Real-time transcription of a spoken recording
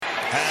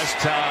Has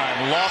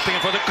time, lofting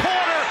it for the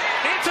corner.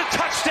 It's a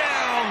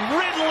touchdown.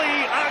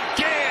 Ridley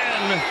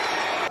again.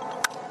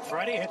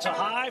 Freddie hits a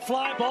high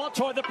fly ball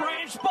toward the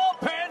Braves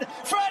bullpen.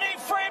 Freddie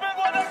Freeman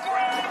with a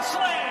grand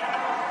slam.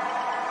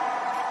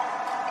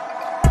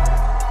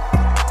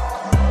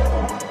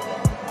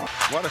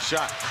 What a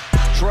shot.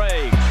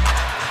 Trey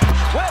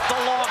with the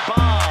long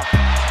ball.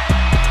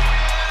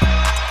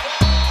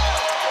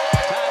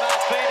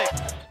 Timeout Phoenix.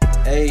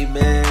 Hey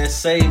man,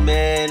 say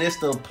man, it's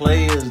the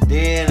Players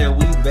Den and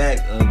we back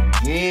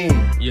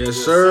again. Yes,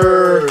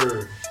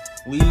 sir.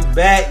 We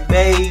back,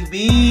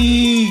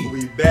 baby.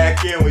 We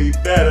back in, we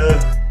better.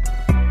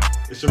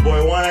 It's your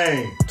boy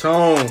Wayne.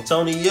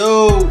 Tony,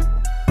 yo.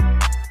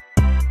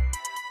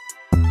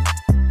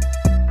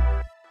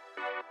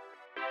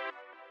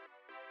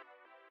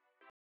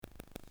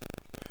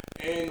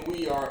 And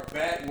we are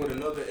back with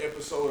another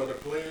episode of the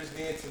Players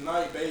Den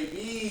tonight,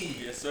 baby.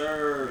 Yes,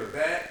 sir. We're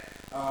back.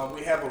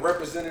 We have a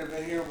representative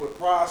in here with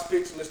Prize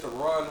Picks, Mr.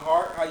 Ron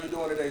Hart. How you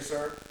doing today,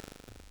 sir?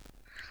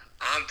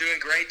 I'm doing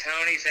great,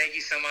 Tony. Thank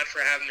you so much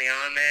for having me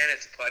on, man.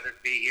 It's a pleasure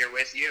to be here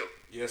with you.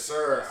 Yes,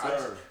 sir.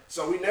 Yes, sir.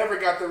 So we never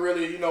got to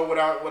really, with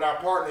our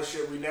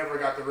partnership, we never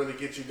got to really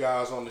get you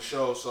guys on the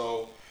show.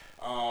 So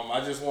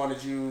I just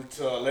wanted you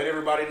to let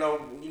everybody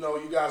know,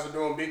 you guys are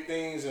doing big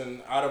things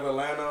and out of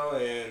Atlanta,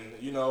 and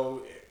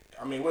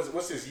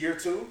what's this, year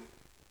 2?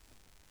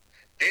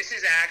 This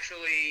is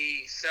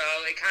actually, so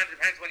it kind of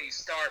depends when you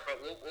start, but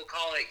we'll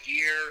call it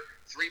year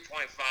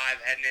 3.5,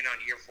 heading in on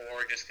year 4,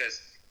 just because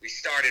we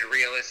started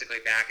realistically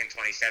back in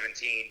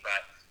 2017,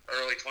 but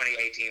early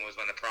 2018 was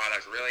when the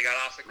product really got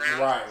off the ground.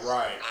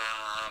 Right.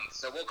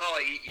 So we'll call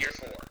it year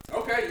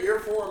 4. Okay, year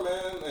 4,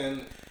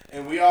 man,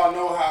 and we all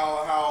know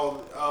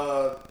how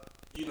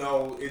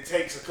it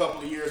takes a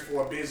couple of years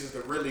for a business to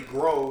really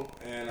grow,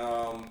 and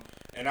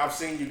I've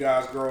seen you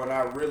guys grow, and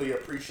I really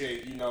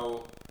appreciate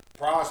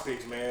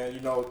prospects, man.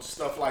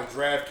 Stuff like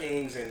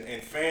DraftKings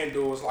and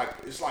FanDuel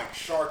it's like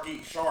shark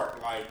eat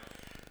shark. Like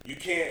you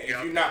can't, if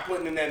you're not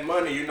putting in that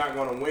money, you're not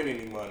going to win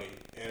any money.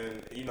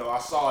 And I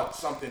saw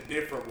something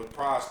different with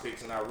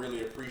prospects, and I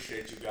really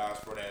appreciate you guys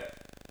for that.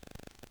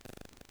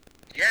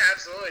 Yeah,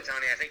 absolutely,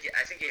 Tony. I think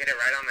you hit it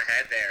right on the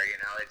head there.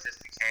 It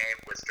just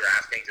became, with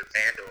DraftKings and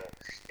FanDuel,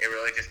 it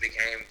really just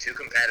became too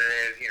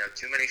competitive.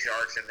 Too many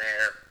sharks in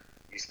there.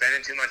 You're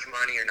spending too much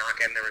money. You're not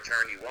getting the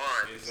return you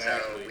want.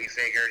 Exactly. So we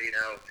figured,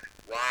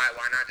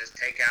 why not just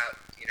take out,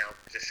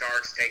 the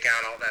sharks, take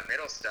out all that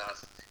middle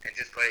stuff, and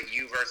just put it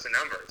you versus the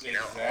numbers.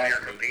 Exactly. All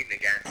you're competing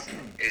against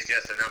is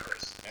just the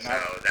numbers. And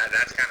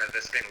that's kind of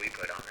the spin we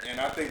put on it. And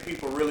I think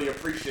people really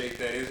appreciate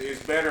that. It's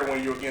better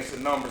when you're against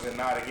the numbers and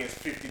not against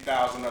 50,000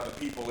 other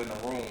people in the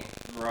room.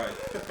 Right.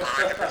 100%.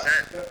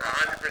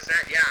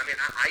 100%. Yeah,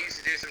 I used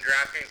to do some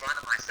DraftKings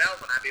lineup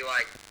myself, and I'd be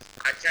like,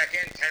 I'd check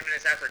in 10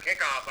 minutes after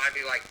kickoff, I'd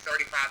be like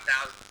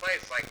 35,000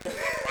 plays. Like,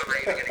 why am I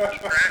even going to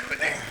keep track with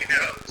this,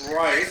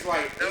 Right, it's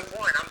like... No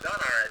point, I'm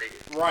done already.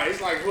 Right,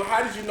 it's like, well,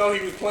 how did you know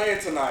he was playing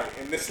tonight?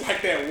 And it's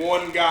like that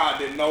one guy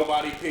that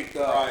nobody picked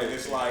up, right. And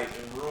it's like...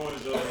 It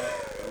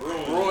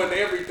ruined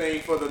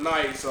everything for the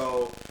night.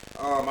 So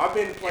I've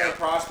been playing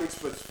prospects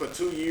for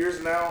 2 years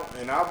now,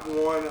 and I've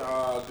won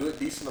a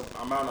decent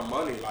amount of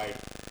money. Like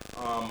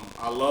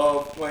I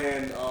love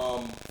playing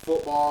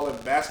football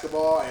and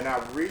basketball, and I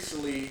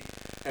recently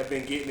have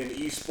been getting in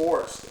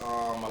esports.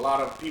 A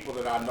lot of people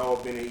that I know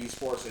have been in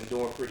esports and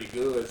doing pretty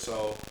good.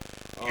 So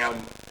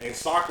and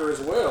soccer as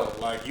well.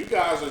 Like you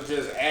guys are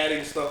just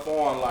adding stuff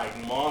on like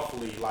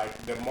monthly.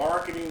 Like the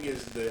marketing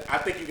I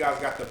think you guys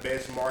got the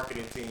best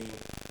marketing team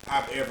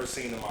I've ever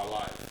seen in my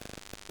life.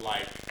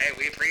 Like, hey,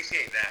 we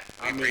appreciate that.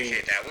 We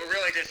appreciate that. We're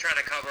really just trying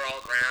to cover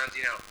all grounds,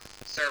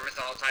 service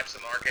all types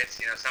of markets.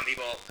 Some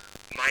people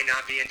might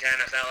not be into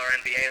NFL or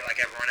NBA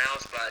like everyone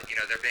else, but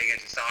they're big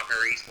into soccer,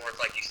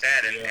 esports, like you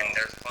said, and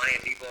there's plenty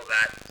of people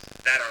that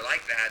are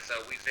like that.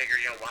 So we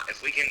figure, if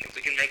we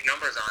can make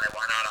numbers on it,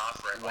 why not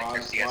offer it? Like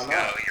your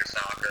CS:GO, your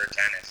soccer,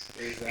 tennis.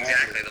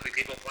 Exactly. There'll be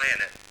people playing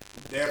it.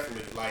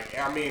 Definitely. Like,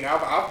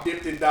 I've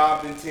dipped and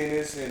dived in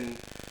tennis and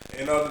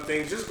other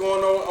things, just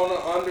going on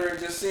the under and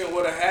just seeing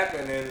what'll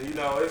happen, and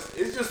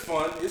it's just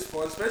fun. It's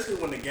fun, especially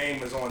when the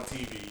game is on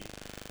TV.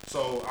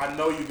 So I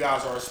know you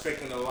guys are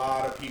expecting a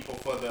lot of people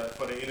for the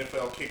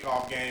NFL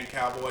kickoff game,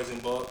 Cowboys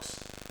and Bucks.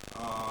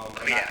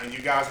 And you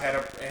guys had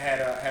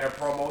a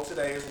promo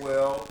today as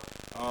well.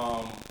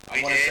 I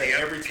want to say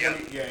every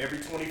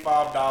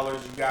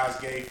 $25 you guys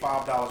gave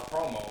 $5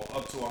 promo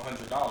up to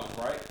 $100,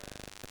 right?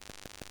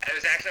 It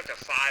was actually up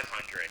to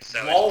 500. So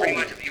it's pretty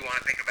much, if you want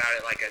to think about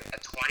it, like a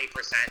 20%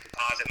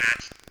 deposit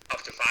match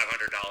up to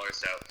 $500.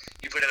 So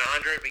you put in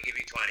 100, we give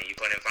you 20. You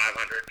put in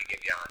 500, we give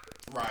you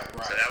 100. Right.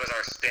 So that was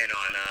our spin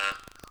on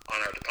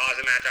our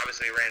deposit match.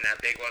 Obviously, we ran that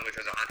big one, which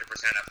was 100%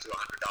 up to $100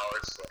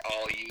 for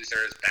all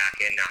users back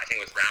in, I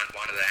think it was round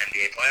 1 of the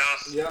NBA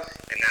playoffs. Yeah.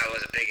 And that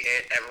was a big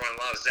hit. Everyone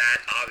loves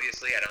that.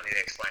 Obviously, I don't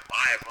need to explain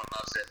why everyone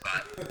loves it,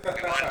 but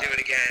we want to do it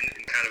again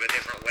in kind of a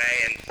different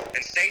way. And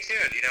stay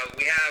tuned.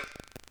 We have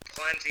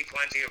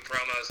plenty of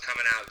promos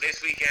coming out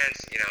this weekend,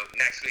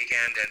 next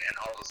weekend, and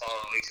all the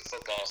following weeks of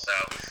football. So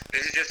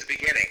this is just the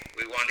beginning.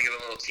 We give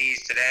a little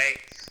tease today.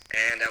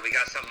 And we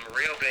got something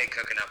real big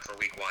cooking up for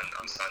week 1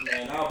 on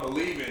Sunday. And I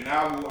believe it.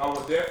 Now I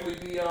will definitely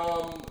be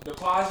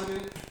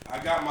depositing. I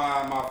got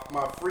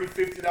my free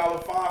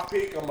 $50 5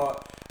 pick.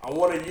 I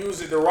want to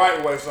use it the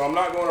right way, so I'm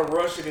not going to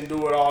rush it and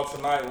do it all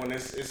tonight when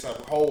it's a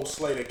whole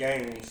slate of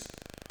games.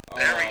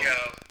 There we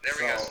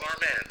go. Smart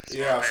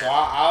man. So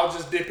I'll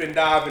just dip and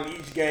dive in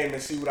each game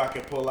and see what I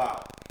can pull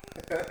out.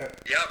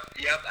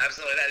 Yep,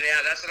 absolutely.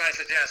 That's what I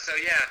suggest. So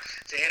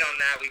to hit on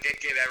that, we did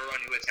give everyone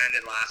who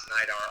attended last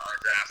night our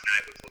draft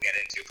night, which we'll get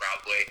into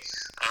probably.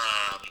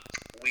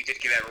 We did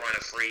give everyone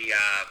a free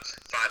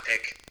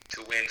 5-pick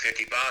to win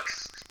 $50.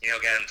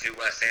 Get them to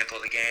sample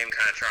the game,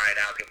 kind of try it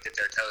out, dip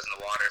their toes in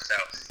the water. So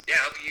I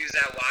hope you use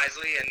that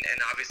wisely. And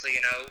obviously,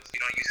 if you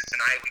don't use it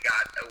tonight, we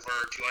got over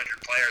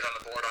 200 players on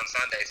the board on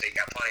Sunday, so you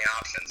got plenty of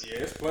options. Yeah,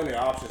 there's plenty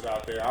of options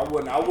out there. I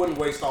wouldn't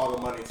waste all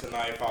the money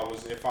tonight if I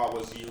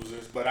was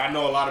users, but I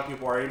know a lot of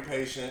people are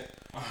impatient,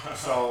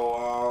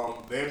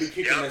 so they'll be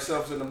kicking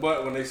themselves in the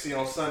butt when they see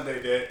on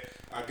Sunday that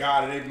a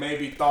guy that they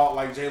maybe thought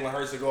like Jalen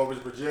Hurts to go over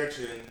his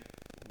projection and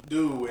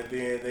then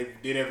they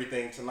did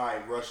everything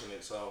tonight, rushing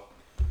it. So.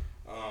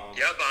 100%.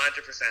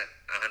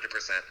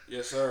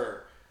 Yes,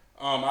 sir.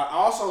 I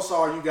also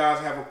saw you guys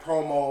have a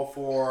promo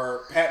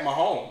for Pat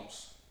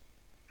Mahomes.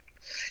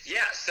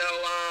 Yeah, so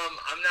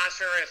I'm not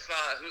sure if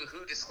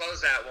who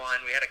disclosed that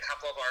one. We had a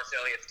couple of our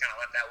affiliates kind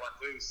of let that one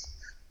loose.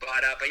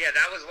 But yeah,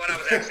 that was what I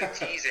was actually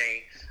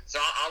teasing.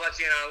 So I'll let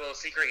you know a little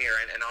secret here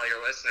and all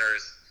your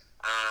listeners.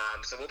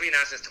 So we'll be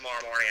announcing this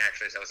tomorrow morning,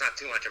 actually, so it's not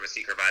too much of a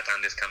secret by the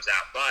time this comes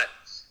out. But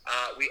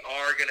we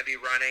are going to be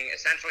running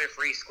essentially a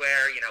free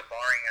square,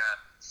 barring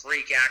a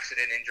freak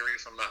accident injury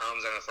from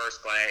Mahomes on the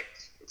first play.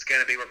 It's going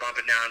to be, we're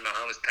bumping down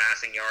Mahomes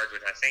passing yards,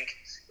 which I think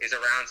is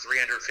around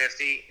 350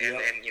 in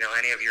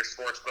any of your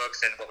sports books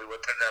and what we would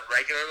put it up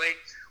regularly.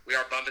 We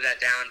are bumping that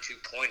down to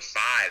 0.5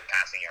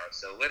 passing yards.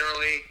 So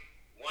literally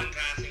 1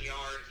 passing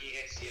yard, he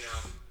hits,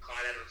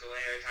 Clyde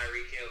Edwards-Helaire,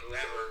 Tyreek Hill,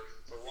 whoever,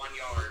 for 1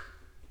 yard,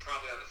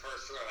 probably on the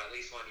first throw, at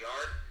least 1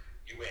 yard,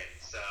 you win.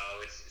 So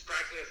it's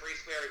practically a free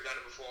square. We've done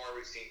it before.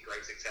 We've seen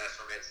great success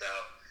from it. So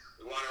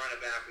we want to run it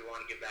back. We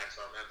want to give back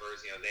to our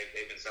members.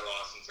 They've been so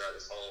awesome throughout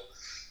this whole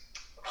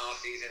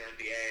off-season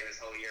NBA and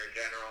this whole year in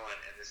general.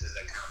 And this is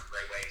a kind of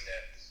great way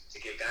to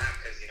give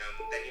back because,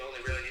 then you only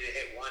really need to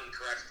hit 1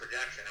 correct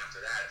projection after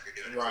that if you're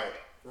doing it.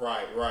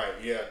 Right.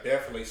 Yeah,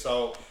 definitely.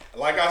 So,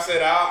 like I said,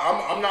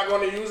 I'm not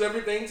going to use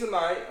everything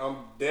tonight.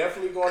 I'm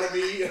definitely going to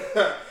be...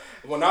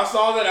 When I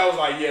saw that, I was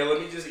like, let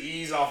me just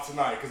ease off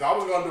tonight. Because I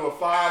was going to do a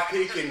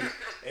 5-pick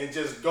and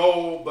just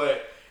go,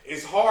 but...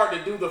 It's hard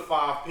to do the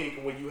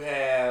 5-pick when you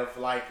have,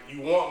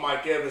 you want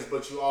Mike Evans,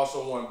 but you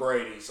also want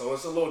Brady. So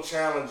it's a little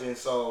challenging.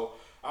 So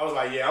I was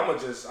like, I'm going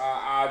to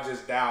I'll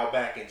just dial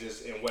back and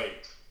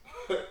wait.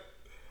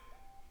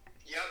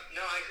 Yep.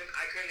 No, I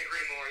couldn't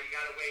agree more. You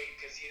got to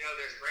wait because,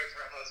 there's great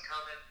promos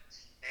coming.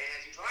 And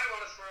you probably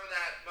want to throw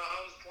that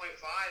Mahomes 0.5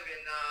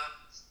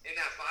 in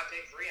that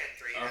 5-pick free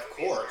entry. Of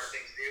course. Smart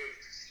thing to do.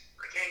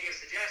 I can't give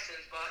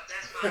suggestions, but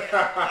that's my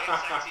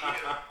insight to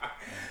you.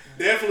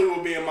 Definitely will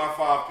be in my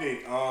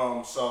 5-pick.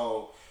 I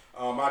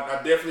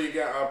definitely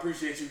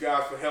appreciate you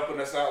guys for helping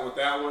us out with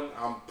that one.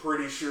 I'm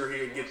pretty sure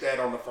he'll get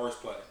that on the first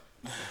play.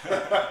 If he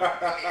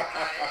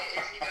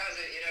does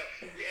it,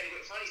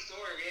 funny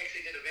story, we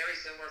actually did a very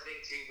similar thing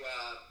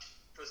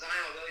for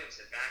Zion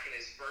Williamson back in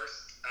his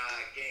first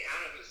game. I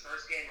don't know if it was his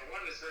first game or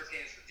one of his first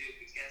games for Duke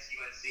against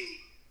UNC.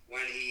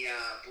 When he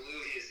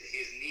blew his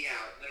knee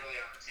out literally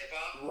on the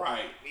tip-off.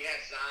 Right. We had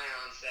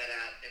Zion set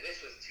at, and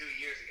this was 2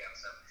 years ago,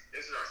 so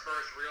this was our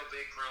first real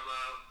big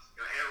promo.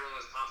 Everyone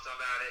was pumped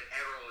about it.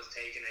 Everyone was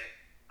taking it.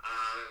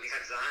 We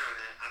had Zion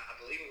at, I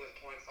believe it was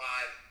 0.5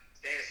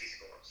 fantasy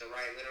score. So,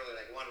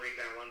 literally 1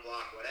 rebound, 1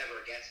 block, whatever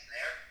it gets from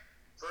there.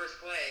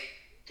 First play,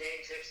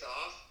 game tips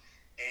off.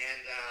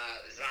 And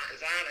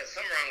Zion has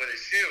something wrong with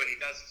his shoe, and he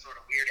does some sort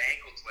of weird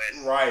ankle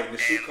twist. Right, the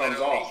shoe comes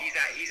off.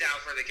 He's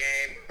out for the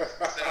game.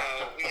 So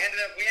we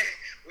ended up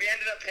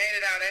paying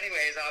it out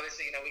anyways.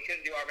 Obviously, we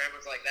couldn't do our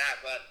members like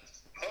that, but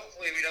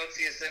hopefully we don't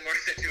see a similar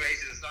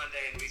situation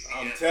Sunday, and we see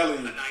a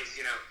nice,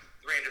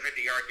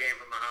 350-yard game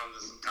from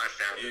Mahomes with some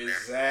touchdowns in there.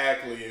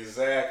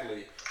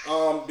 Exactly.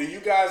 Do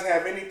you guys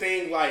have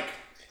anything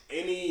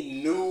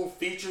any new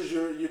features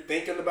you're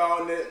thinking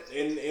about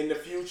in the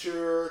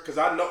future? Because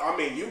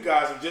you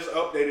guys have just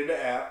updated the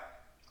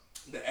app.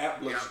 The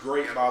app looks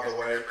great, by the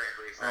way.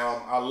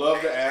 I love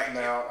the app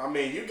now.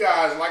 You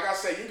guys, like I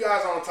said, you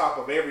guys are on top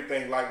of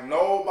everything.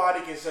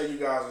 Nobody can say you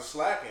guys are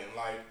slacking.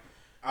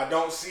 I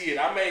don't see it.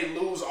 I may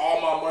lose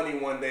all my money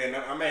one day, and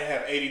I may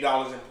have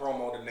 $80 in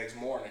promo the next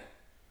morning.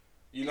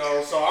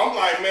 So I'm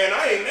like, man,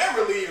 I ain't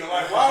never leaving.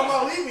 Why am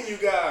I leaving you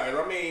guys?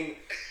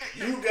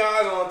 You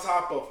guys are on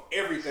top of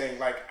everything.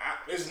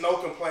 There's no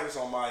complaints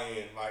on my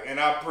end. And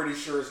I'm pretty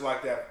sure it's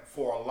like that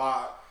for a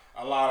lot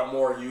of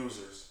more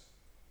users.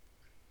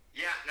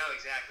 Yeah, no,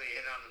 exactly.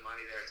 Hit it on the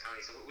money there,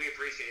 Tony. So we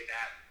appreciate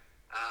that.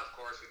 Of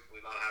course, we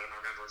love having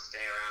our members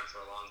stay around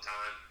for a long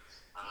time.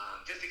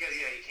 Just because,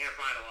 you can't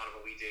find a lot of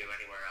what we do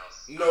anywhere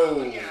else.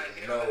 No.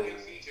 The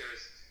new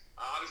features.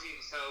 Obviously,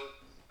 so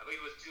I believe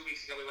it was 2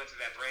 weeks ago, we went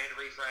through that brand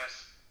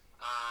refresh.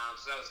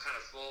 So that was kind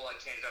of full. I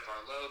changed up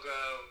our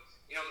logo.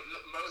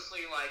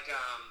 Mostly like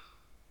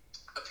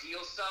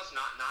appeal stuff,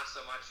 not so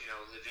much,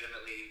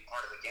 legitimately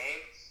part of the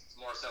game. It's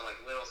more so like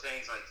little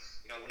things like,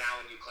 now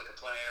when you click a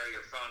player,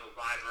 your phone will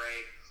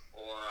vibrate,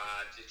 or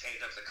just change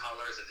up the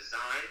colors, the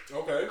design.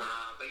 Okay.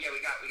 But yeah,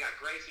 we got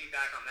great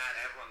feedback on that.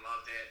 Everyone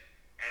loved it.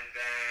 And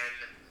then,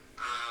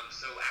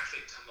 so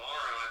actually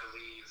tomorrow, I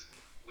believe,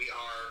 we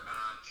are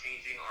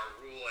changing our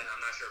rule, and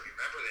I'm not sure if you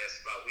remember this,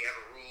 but we have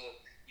a rule: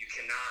 you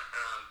cannot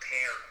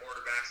pair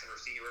quarterbacks and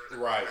receivers, or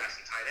right, quarterbacks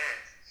and tight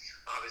ends.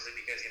 Obviously,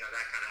 because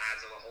that kind of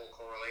adds a whole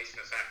correlation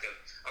effect of,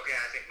 okay,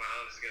 I think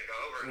Mahomes is going to go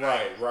over.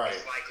 Right.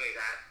 It's likely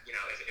that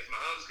if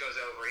Mahomes goes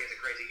over, he has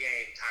a crazy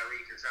game.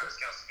 Tyreek or Travis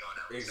Kelce going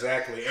over.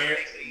 Exactly.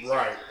 So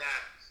right.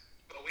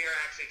 But we are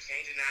actually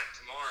changing that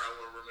tomorrow.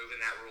 We're removing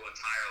that rule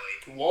entirely.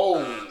 Whoa.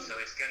 So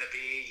it's going to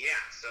be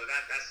So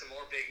that's some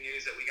more big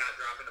news that we got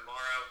dropping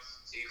tomorrow.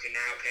 So you can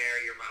now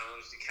pair your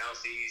Mahomes and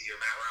Kelce's, your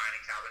Matt Ryan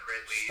and Calvin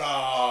Ridley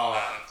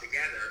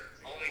together.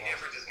 Only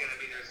difference is going to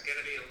be there's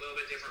going to be a little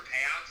bit different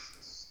payouts.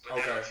 But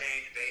that'll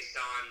change based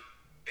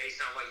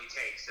on what you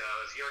take. So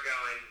if you're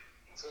going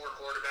 4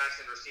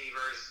 quarterbacks and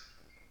receivers,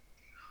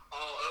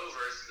 all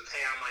overs, the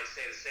payout might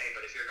stay the same.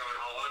 But if you're going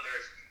all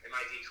unders, it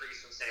might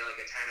decrease from, say, like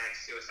a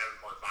 10x to a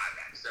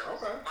 7.5x. So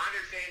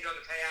minor change on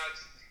the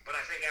payouts, but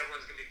I think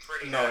everyone's going to be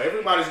pretty happy.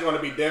 Everybody's going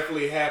to be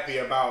definitely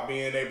happy about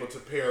being able to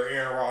pair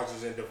Aaron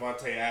Rodgers and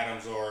Devontae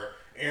Adams, or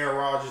Aaron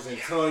Rodgers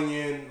and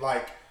Tunyon.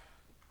 Like,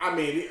 I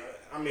mean,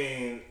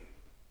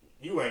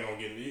 you ain't going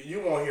to you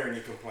won't hear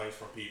any complaints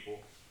from people.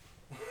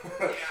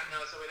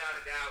 So without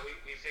a doubt,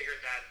 we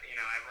figured that,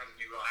 everyone's going to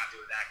be real happy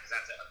with that, because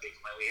that's a big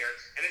play we hear.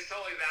 And it's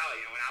totally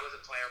valid. When I was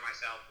a player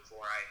myself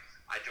before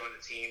I joined the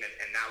team,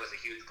 and that was a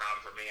huge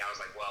problem for me. I was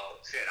like, well,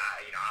 shit,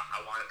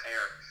 I want to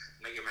pair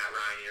maybe Matt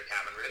Ryan or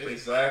Calvin Ridley.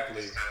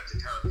 Exactly. It's kind of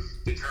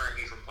deterring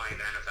me from playing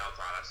the NFL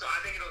product. So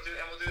I think we'll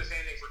do the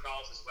same thing for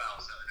golf as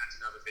well. So that's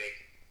another big.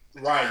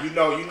 Right,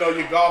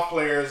 your golf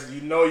players.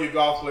 Your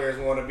golf players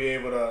want to be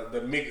able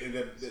to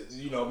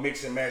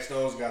mix and match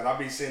those guys. I'll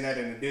be seeing that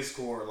in the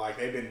Discord, like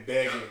they've been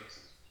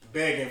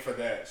begging for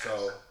that.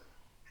 So.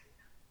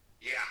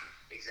 Yeah,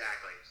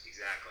 exactly.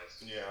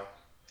 Yeah.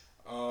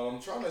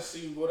 I'm trying to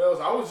see what else.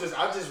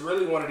 I just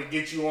really wanted to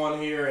get you on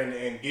here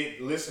and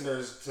get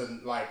listeners to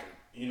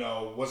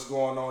what's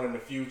going on in the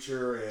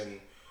future,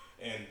 and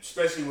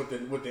especially with the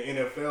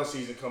NFL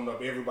season coming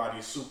up,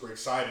 everybody's super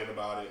excited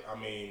about it. I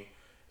mean,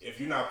 if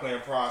you're not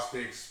playing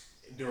prospects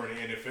during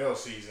the NFL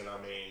season,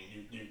 I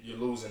mean, you're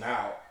losing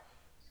out.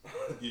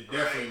 You're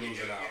definitely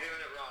losing out. You're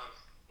doing it wrong.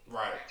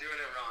 Right. You're doing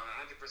it wrong,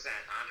 100%.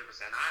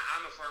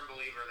 I'm a firm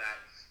believer that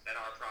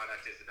our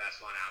product is the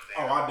best one out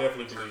there. Oh, I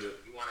definitely believe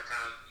it. You want to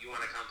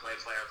come play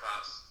player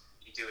props,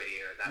 you do it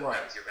here.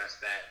 That's your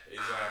best bet.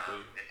 Exactly.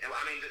 And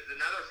I mean,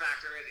 another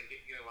factor is, and give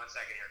me 1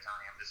 second here,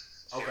 Tony. I'm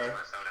just shifting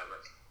my phone over.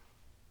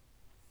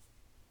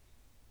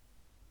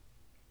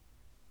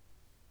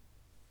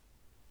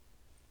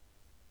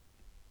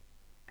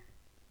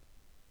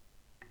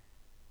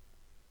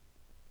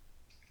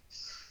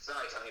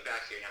 Sorry, Tony,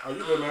 back here now. Oh,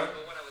 you good, man?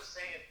 But what I was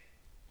saying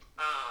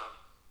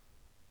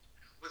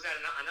was that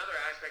another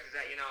aspect is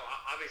that,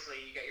 obviously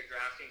you got your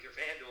DraftKings, your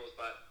FanDuels,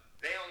 but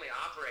they only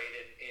operate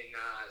in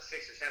 6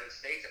 or 7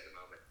 states at the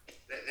moment.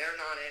 They're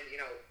not in,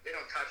 they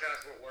don't touch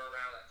us. We're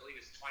around, I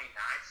believe it's 29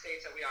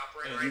 states that we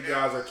operate and right now. You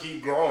guys are keep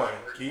growing.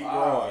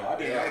 Growing. I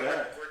didn't know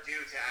that. We're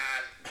due to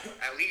add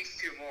at least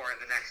 2 more in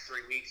the next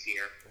 3 weeks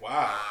here.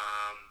 Wow.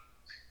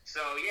 So,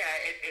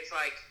 it's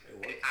like,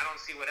 I don't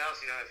see what else,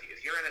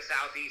 if you're in the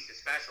Southeast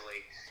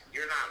especially,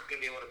 you're not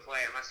going to be able to play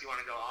unless you want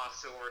to go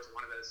offshore to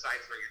one of those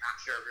sites where you're not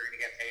sure if you're going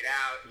to get paid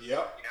out.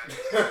 Yep.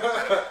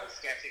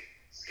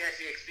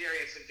 Sketchy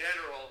experience in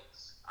general.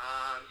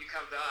 You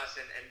come to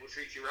us and we'll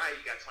treat you right.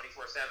 You got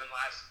 24/7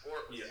 live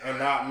support. And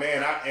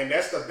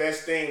that's the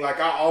best thing. Like,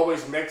 I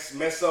always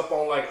mess up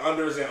on like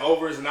unders and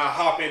overs, and I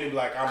hop in and be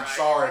like, I'm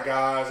sorry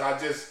guys,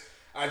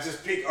 I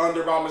just picked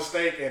under by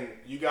mistake, and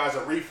you guys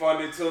are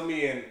refunded to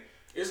me, and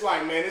it's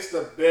like, man, it's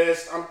the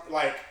best. I'm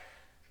like,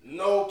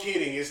 no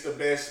kidding, it's the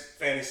best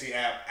fantasy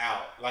app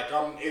out. Like,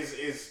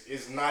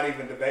 it's not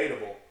even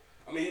debatable.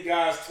 I mean, you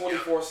guys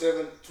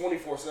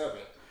 24/7.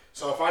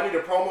 So if I need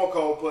a promo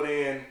code put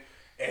in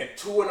at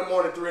 2 in the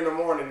morning, 3 in the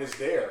morning, it's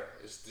there.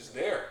 It's just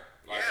there.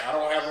 Like, I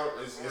don't have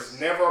it's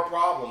never a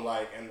problem.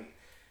 Like, and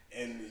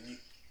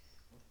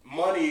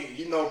money,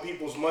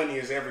 people's money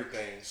is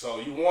everything. So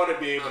you want to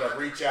be able to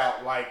reach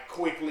out like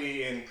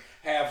quickly and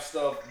have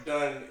stuff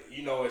done,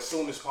 as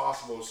soon as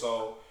possible.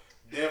 So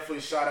definitely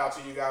shout out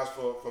to you guys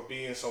for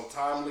being so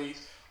timely.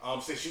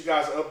 Since you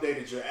guys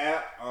updated your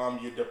app,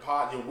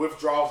 your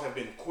withdrawals have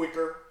been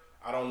quicker.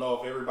 I don't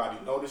know if everybody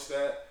noticed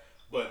that,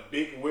 but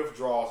big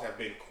withdrawals have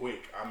been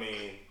quick. I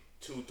mean,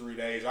 2-3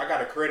 days. I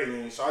got a credit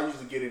union, so I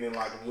usually get it in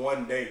like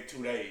 1 day,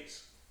 2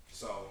 days.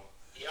 So.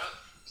 Yep.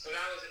 So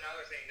that was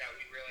another thing that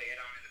we really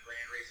hit on in the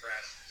brand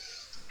refresh.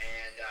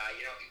 And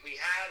we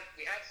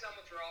had some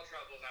withdrawal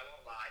troubles. I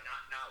won't lie.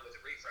 Not with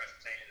the refresh, I'm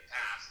saying in the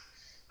past.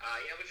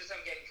 But just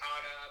I'm getting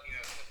caught up.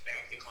 Some of the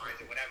bank declines. points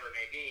or whatever it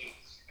may be.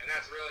 And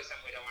that's really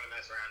something we don't want to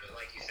mess around with.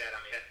 Like you said,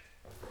 I mean, and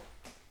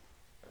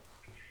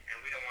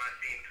we don't want to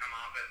see him come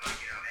off as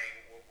like,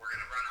 hey, we're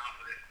going to run off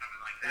of this,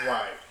 something like that.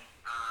 Right.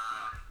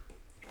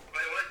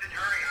 But it was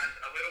deterring us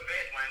a little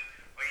bit when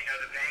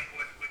the bank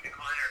would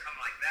decline or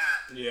something like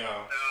that.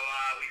 Yeah. So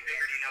we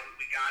figured,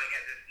 we got to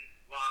get this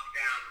locked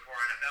down before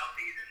NFL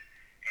season.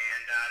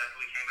 And that's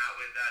what we came out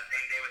with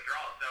same-day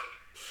withdrawals. So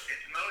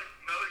it's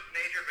most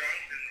major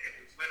banks, and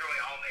it's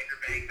literally all major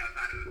banks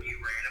outside of a few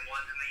random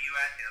ones in the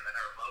U.S. that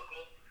are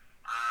local.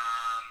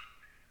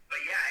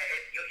 But yeah,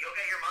 you'll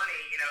get your money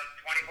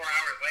 24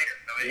 hours later.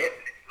 So it's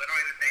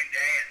literally the same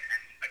day. And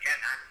again,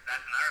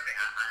 that's another thing.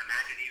 I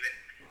imagine even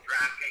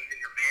DraftKings and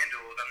your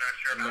FanDuels, I'm not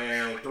sure about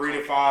that. 3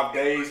 to 5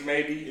 days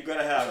maybe. You're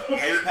gonna have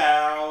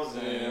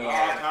PayPals and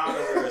all kinds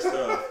of weird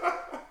stuff.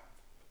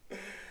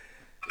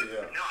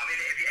 Yeah. No, I mean,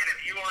 if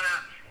you wanna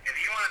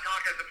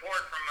talk to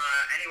support from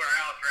anywhere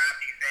else,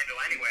 DraftKings, FanDuel,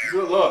 anywhere.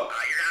 Good luck.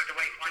 You're gonna have to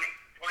wait 24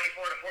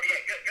 to 48.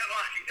 Good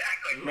luck,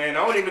 exactly. Man,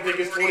 I don't even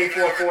think it's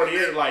 24,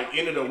 48, like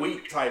end of the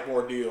week type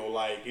ordeal.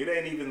 Like it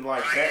ain't even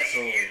like that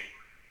soon.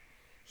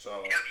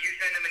 So. Yep, you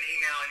send them an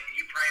email and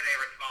you pray they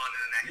respond to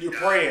the next.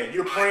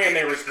 You're praying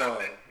they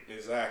respond.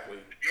 Exactly.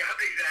 Yep,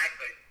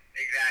 exactly.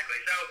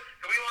 So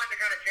we wanted to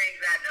kind of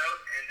change that note,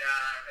 and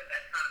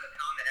that's kind of the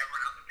tone that everyone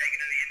else is taking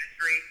in the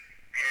industry.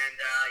 And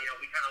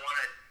we kind of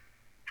want to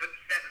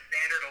set the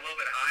standard a little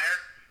bit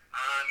higher.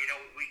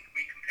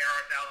 We compare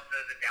ourselves to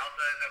the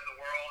Deltas of the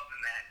world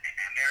and the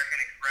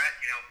American Express.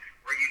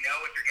 Where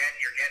what you're getting.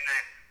 You're getting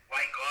that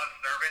white glove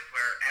service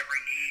where every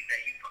need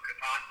that you could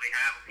possibly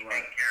have will be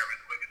taken care of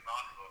as quick as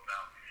possible. So,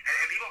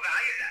 and people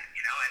value that,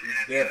 And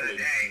at the end of the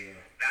day,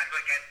 that's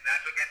what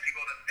gets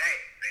people to stay.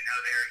 They know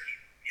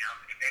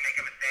if they make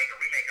a mistake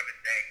or we make a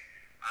mistake,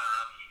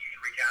 you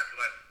can reach out to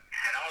us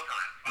at all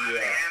times,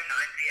 5 a.m., 9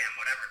 p.m.,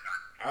 whatever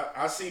time.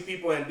 I see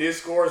people in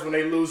Discords when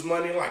they lose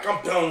money, like,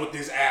 I'm done with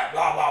this app,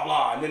 blah, blah,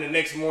 blah. And then the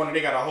next morning,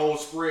 they got a whole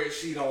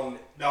spreadsheet on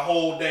the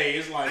whole day.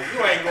 It's like,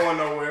 you ain't going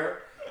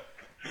nowhere.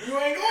 You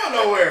ain't going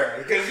nowhere.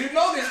 Because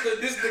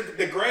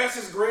the grass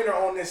is greener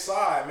on this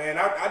side, man.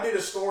 I did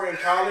a story in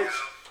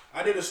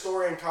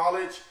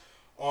college.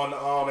 On,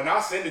 and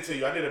I'll send it to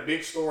you. I did a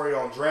big story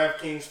on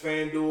DraftKings,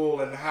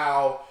 FanDuel, and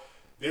how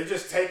they're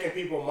just taking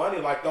people money.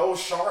 Like, those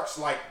sharks,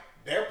 like,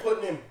 they're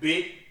putting in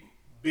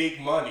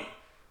big money.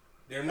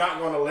 They're not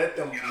going to let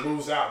them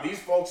lose out. These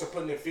folks are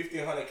putting in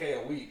 $50,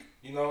 $100K a week.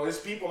 There's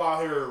people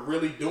out here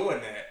really doing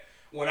that.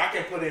 When I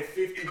can put in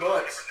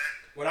 $50,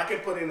 when I can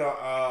put in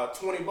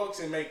 $20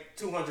 and make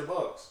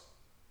 $200,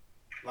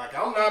 like,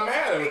 I'm not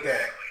mad at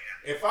that.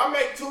 If I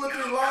make 2 or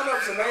 3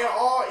 lineups and they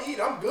all eat,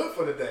 I'm good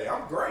for the day.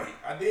 I'm great.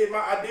 I did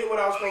what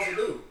I was supposed to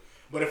do.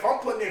 But if I'm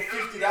putting in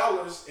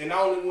 $50 and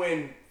I only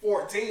win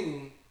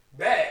 14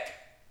 back,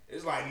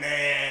 it's like,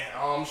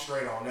 nah, I'm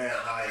straight on that.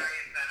 Like,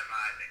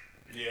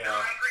 yeah. No,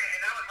 I agree,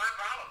 and that was my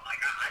problem. Like,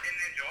 I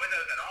didn't enjoy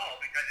those at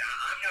all because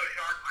I'm no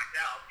shark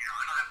myself. I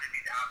don't have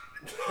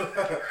 $50,000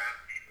 to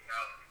draft team.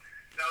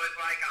 So it's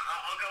like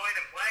I'll go in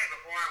and play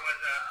before I was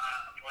a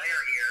player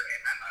here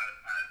and I'm an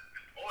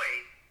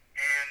employee,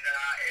 and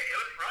it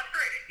was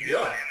frustrating. And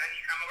then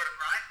you come over to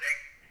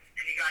PrizePicks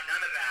and you got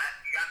none of that.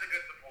 You got the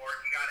good support.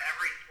 You got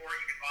every sport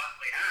you could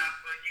possibly have.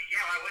 But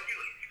why would you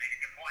leave? You make a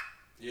good point.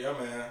 Yeah,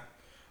 man.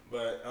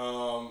 But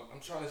I'm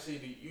trying to see.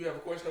 Do you have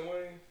a question,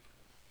 Wayne?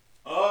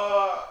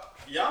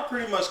 Y'all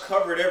pretty much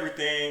covered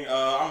everything.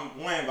 I'm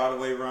Wayne, by the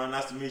way, Ron.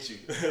 Nice to meet you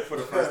for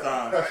the first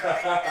time. I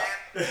heard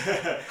you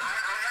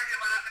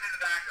laughing in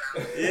the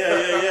background.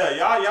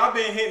 Yeah. Y'all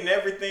been hitting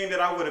everything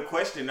that I would have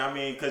questioned. I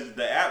mean, because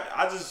the app,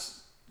 I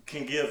just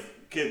can give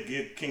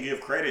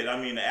credit. I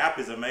mean, the app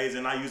is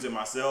amazing. I use it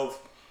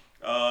myself.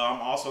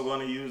 I'm also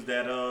going to use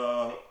that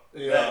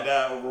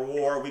that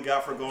reward we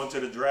got for going to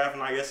the draft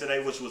night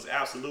yesterday, which was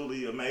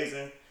absolutely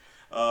amazing.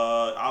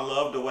 I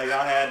love the way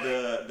I had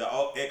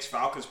the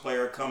ex-Falcons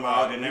player come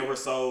out, and they were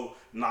so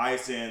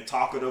nice and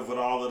talkative with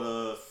all of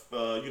the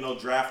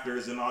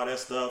drafters and all that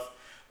stuff.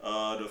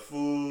 The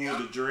food,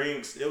 the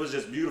drinks, it was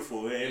just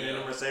beautiful. And then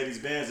the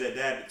Mercedes-Benz at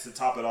that to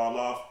top it all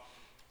off.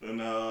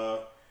 And I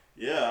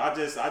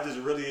just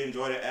really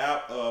enjoy the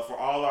app. For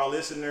all our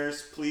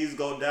listeners, please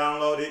go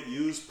download it.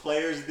 Use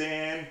Players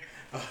Den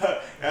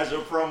as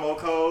your promo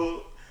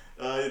code.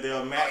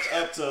 They'll match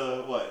up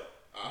to what?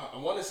 I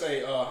want to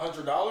say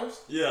 $100.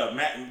 Yeah,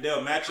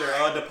 they'll match your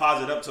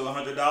deposit up to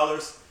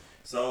 $100.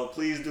 So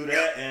please do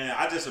that. And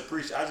I just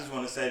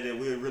want to say that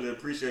we really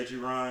appreciate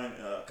you, Ron,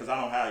 because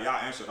I don't have y'all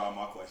answered all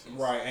my questions.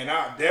 Right, and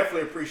I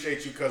definitely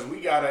appreciate you because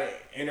we got an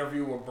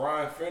interview with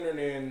Brian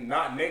Finnerton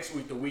not next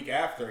week, the week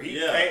after.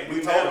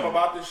 We told him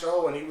about the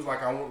show, and he was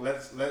like,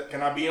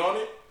 "Can I be on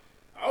it?"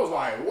 I was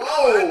like,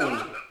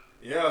 "Whoa!"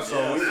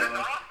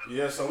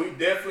 So we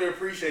definitely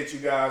appreciate you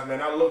guys, man.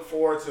 I look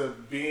forward to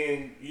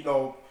being,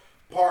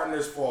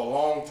 partners for a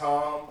long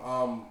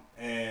time.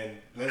 And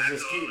let's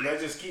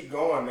just keep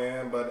going,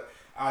 man. But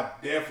I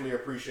definitely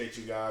appreciate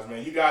you guys,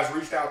 man. You guys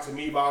reached out to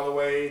me, by the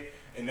way.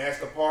 and that's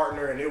the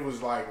partner, and it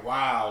was like,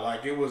 wow,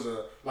 like it was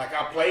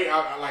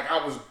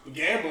I was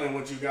gambling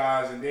with you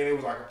guys, and then it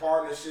was like a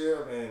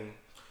partnership, and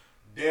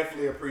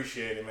definitely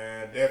appreciate it,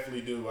 man.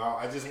 Definitely do.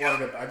 I just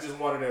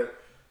wanted to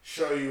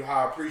show you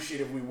how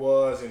appreciative we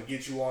was and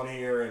get you on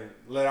here and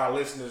let our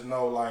listeners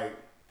know, like,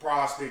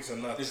 prospects or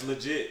nothing. It's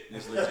legit.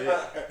 100%, guys.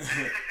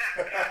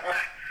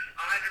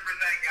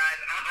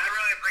 I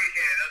really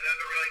appreciate it. Those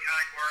are really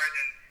kind words,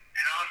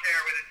 and I'll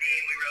share with the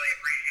team. We really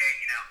appreciate,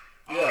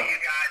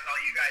 all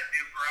you guys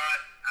do for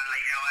us.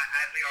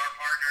 As we are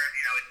partners,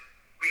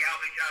 we help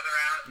each other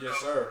out. Yes,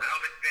 so sir. I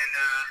hope it's been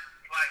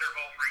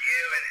pleasurable for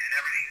you, and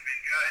everything's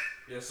been good.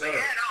 Yes, sir. But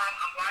yeah, no,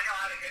 I'm glad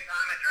y'all had a good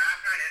time at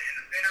draft night, and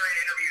the Finneran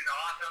interview is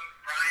awesome.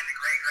 Brian's a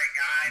great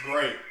guy.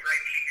 Great.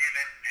 Great meeting him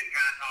and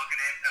kind of talking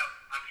to him. So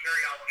I'm sure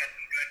y'all will get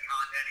some good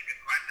content and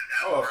good questions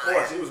out Oh, of Brian.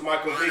 course. He was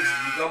Michael Vick's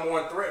number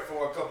one threat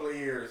for a couple of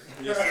years.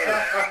 Yes, sir. Yeah,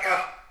 there you go.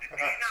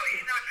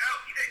 He's no joke.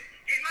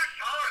 He's much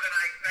taller than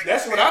I expected.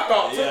 That's what I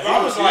thought, too. Yeah, he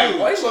I was was like, huge.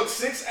 well, he looked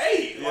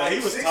 6'8". Yeah, like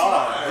he was 6'9".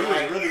 tall. He was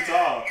Like, really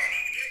tall.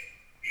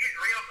 He's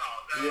real tall.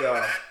 So,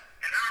 Yeah.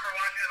 and I remember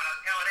watching him. I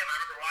was telling him. I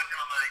remember watching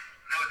him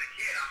when I was a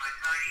kid on my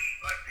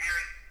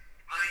parents'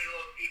 tiny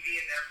little TV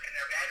in their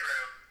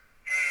bedroom,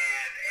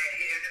 and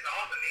it was just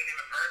awesome meeting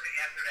him in person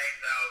yesterday.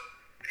 So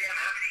yeah, I'm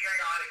happy to hear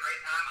y'all had a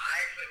great time. I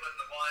actually was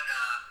the one,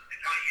 and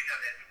Tony, you know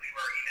this. We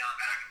were emailing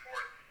back and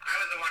forth. I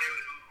was the one who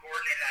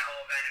coordinated that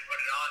whole event and put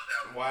it on. So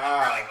Wow.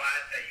 I'm really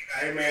glad that you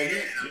guys. Hey, man,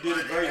 You did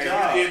a great Hey,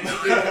 job.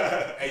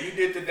 you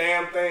did the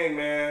damn thing,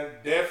 man.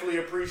 Definitely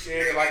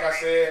appreciate it. Like I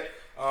said,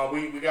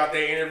 we got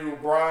that interview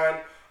with Brian.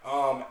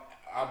 I'm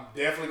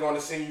definitely going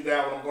to send you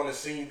that one. I'm going to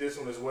send you this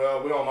one as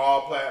well. We're on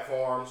all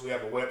platforms. We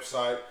have a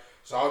website.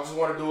 So I just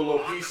want to do a little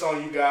piece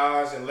on you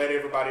guys and let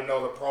everybody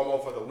know the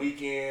promo for the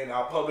weekend.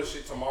 I'll publish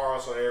it tomorrow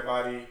so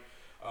everybody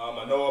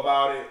know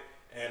about it.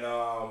 And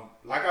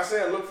like I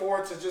said, look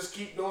forward to just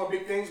keep doing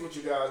big things with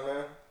you guys,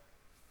 man.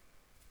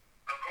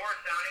 Of course,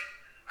 Tony.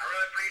 I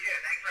really appreciate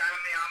it. Thanks for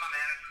having me on, my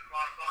man. This was a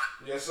lot of fun.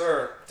 Yes,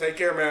 sir. Take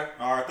care, man.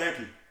 All right,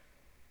 thank you.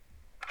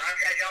 All right,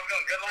 guys. Y'all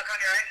doing good luck on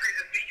your entries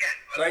this weekend.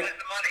 Let's win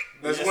some money.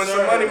 Let's Yes, win sir.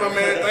 some money, my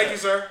man. Thank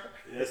you, sir.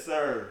 Yes,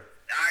 sir.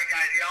 All right,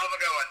 guys. Y'all have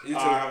a good one. You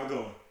All too. right, have a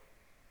good one.